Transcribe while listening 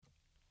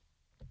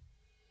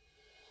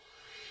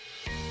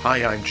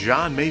Hi, I'm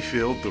John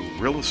Mayfield, the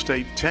Real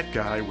Estate Tech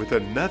Guy, with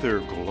another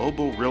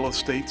Global Real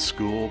Estate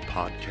School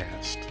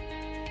podcast.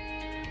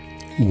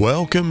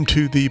 Welcome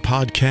to the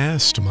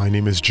podcast. My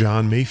name is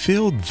John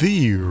Mayfield,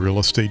 the Real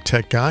Estate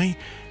Tech Guy,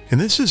 and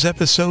this is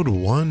episode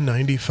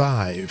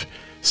 195,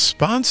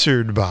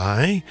 sponsored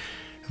by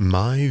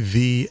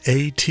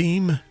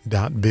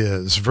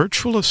myvateam.biz.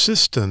 Virtual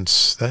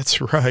assistants,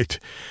 that's right.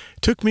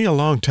 Took me a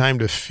long time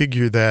to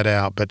figure that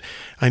out, but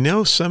I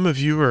know some of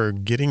you are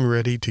getting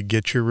ready to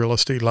get your real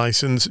estate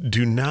license.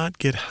 Do not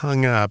get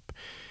hung up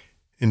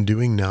in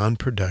doing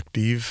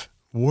non-productive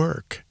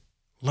work.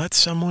 Let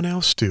someone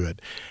else do it.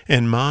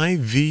 And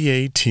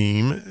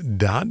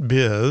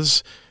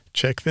myvateam.biz,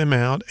 check them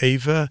out.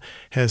 Ava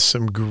has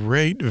some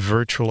great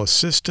virtual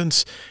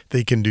assistants.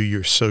 They can do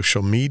your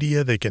social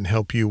media. They can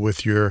help you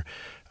with your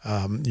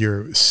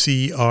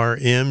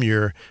CRM,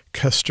 your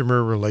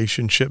customer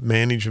relationship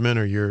management,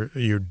 or your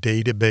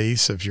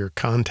database of your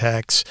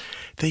contacts.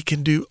 They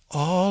can do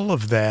all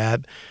of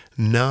that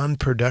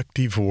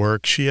non-productive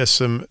work. She has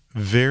some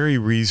very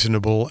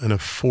reasonable and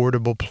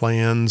affordable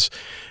plans,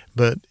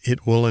 but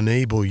it will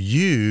enable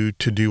you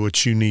to do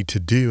what you need to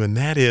do, and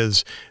that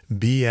is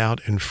be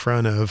out in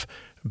front of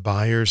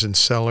buyers and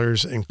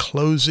sellers and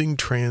closing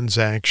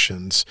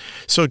transactions.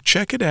 So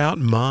check it out,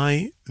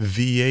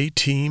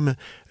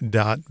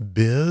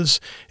 myvateam.biz,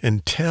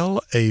 and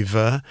tell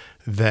Ava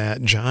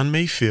that John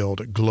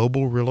Mayfield,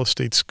 Global Real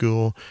Estate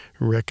School,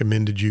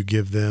 recommended you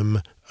give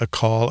them a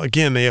call.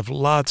 Again, they have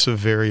lots of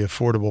very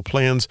affordable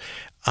plans.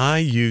 I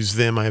use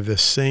them. I have the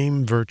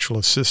same virtual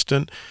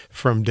assistant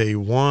from day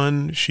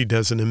one. She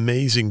does an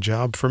amazing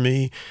job for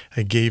me.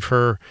 I gave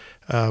her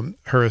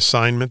her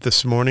assignment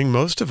this morning.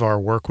 Most of our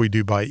work we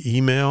do by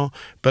email,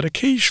 but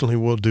occasionally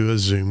we'll do a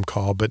Zoom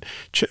call. But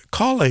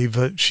call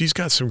Ava. She's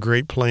got some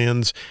great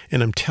plans.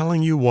 And I'm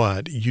telling you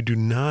what, you do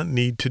not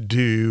need to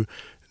do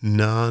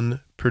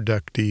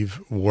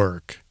non-productive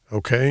work.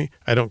 Okay?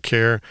 I don't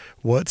care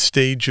what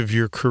stage of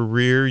your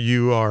career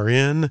you are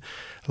in.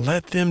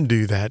 Let them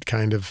do that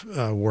kind of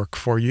work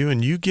for you,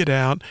 and you get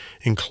out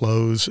and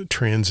close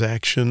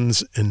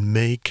transactions and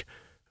make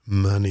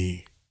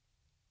money.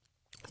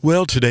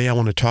 Well, today I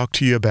want to talk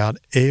to you about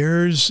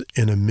errors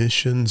and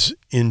omissions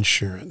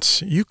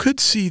insurance. You could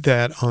see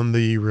that on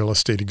the real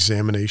estate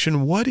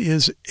examination. What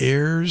is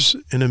errors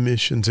and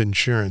omissions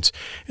insurance?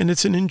 And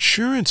it's an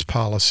insurance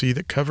policy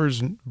that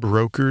covers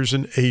brokers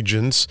and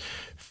agents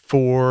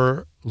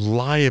for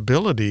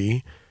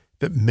liability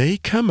that may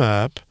come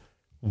up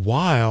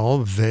while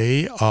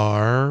they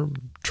are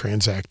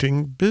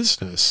transacting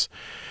business.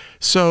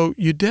 So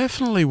you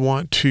definitely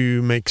want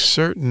to make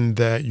certain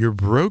that your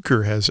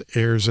broker has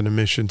errors and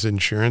omissions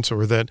insurance,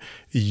 or that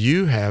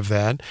you have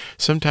that.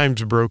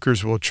 Sometimes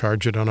brokers will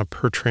charge it on a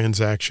per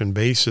transaction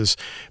basis,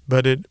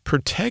 but it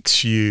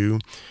protects you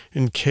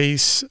in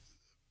case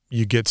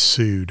you get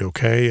sued,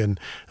 okay? And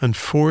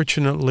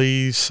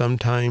unfortunately,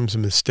 sometimes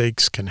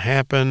mistakes can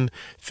happen,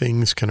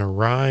 things can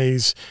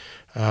arise.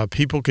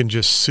 People can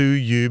just sue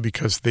you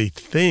because they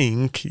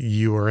think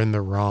you are in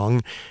the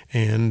wrong.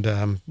 And,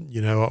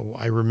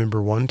 I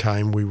remember one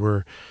time we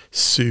were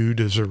sued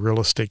as a real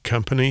estate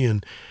company,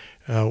 and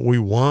we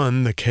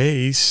won the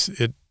case.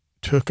 It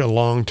took a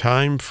long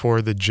time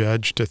for the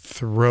judge to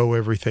throw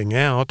everything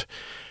out,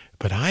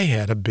 but I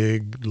had a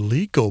big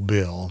legal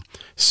bill.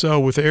 So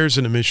with errors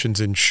and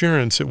omissions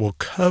insurance, it will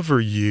cover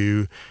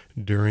you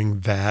during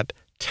that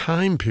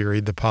time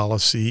period the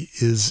policy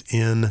is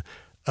in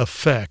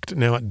effect.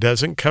 Now, it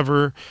doesn't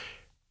cover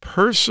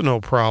personal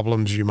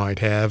problems you might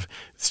have.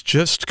 It's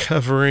just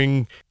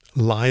covering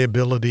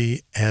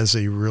liability as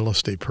a real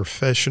estate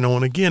professional.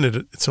 And again,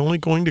 it's only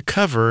going to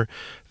cover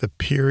the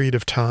period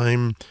of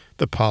time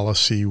the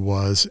policy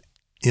was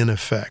in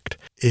effect.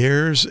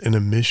 Errors and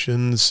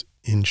omissions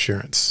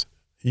insurance.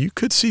 You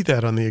could see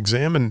that on the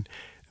exam, and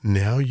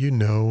now you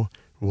know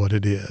what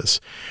it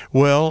is.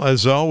 Well,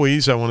 as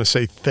always, I want to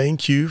say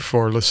thank you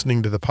for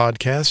listening to the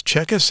podcast.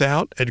 Check us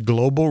out at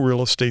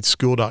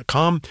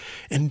globalrealestateschool.com.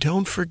 And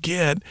don't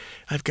forget,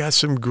 I've got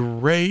some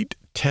great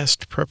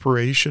test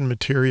preparation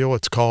material.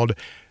 It's called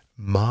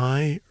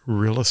My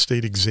Real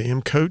Estate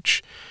Exam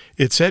Coach.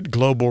 It's at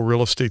Global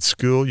Real Estate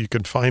School. You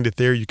can find it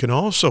there. You can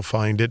also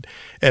find it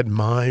at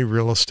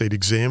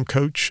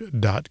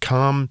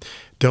myrealestateexamcoach.com.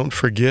 Don't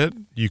forget,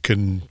 you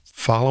can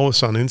follow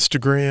us on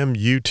Instagram,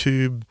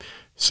 YouTube,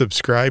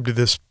 subscribe to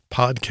this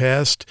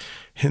podcast,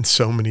 and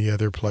so many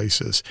other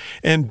places.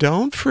 And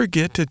don't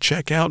forget to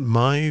check out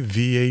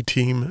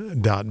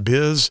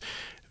myvateam.biz.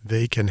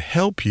 They can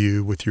help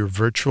you with your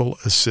virtual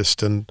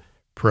assistant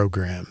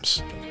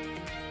programs.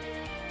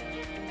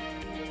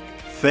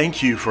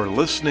 Thank you for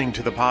listening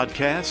to the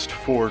podcast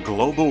for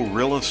Global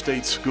Real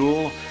Estate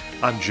School.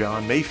 I'm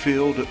John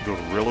Mayfield, the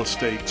Real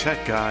Estate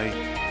Tech Guy.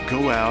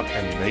 Go out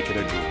and make it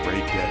a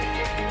great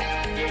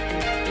day.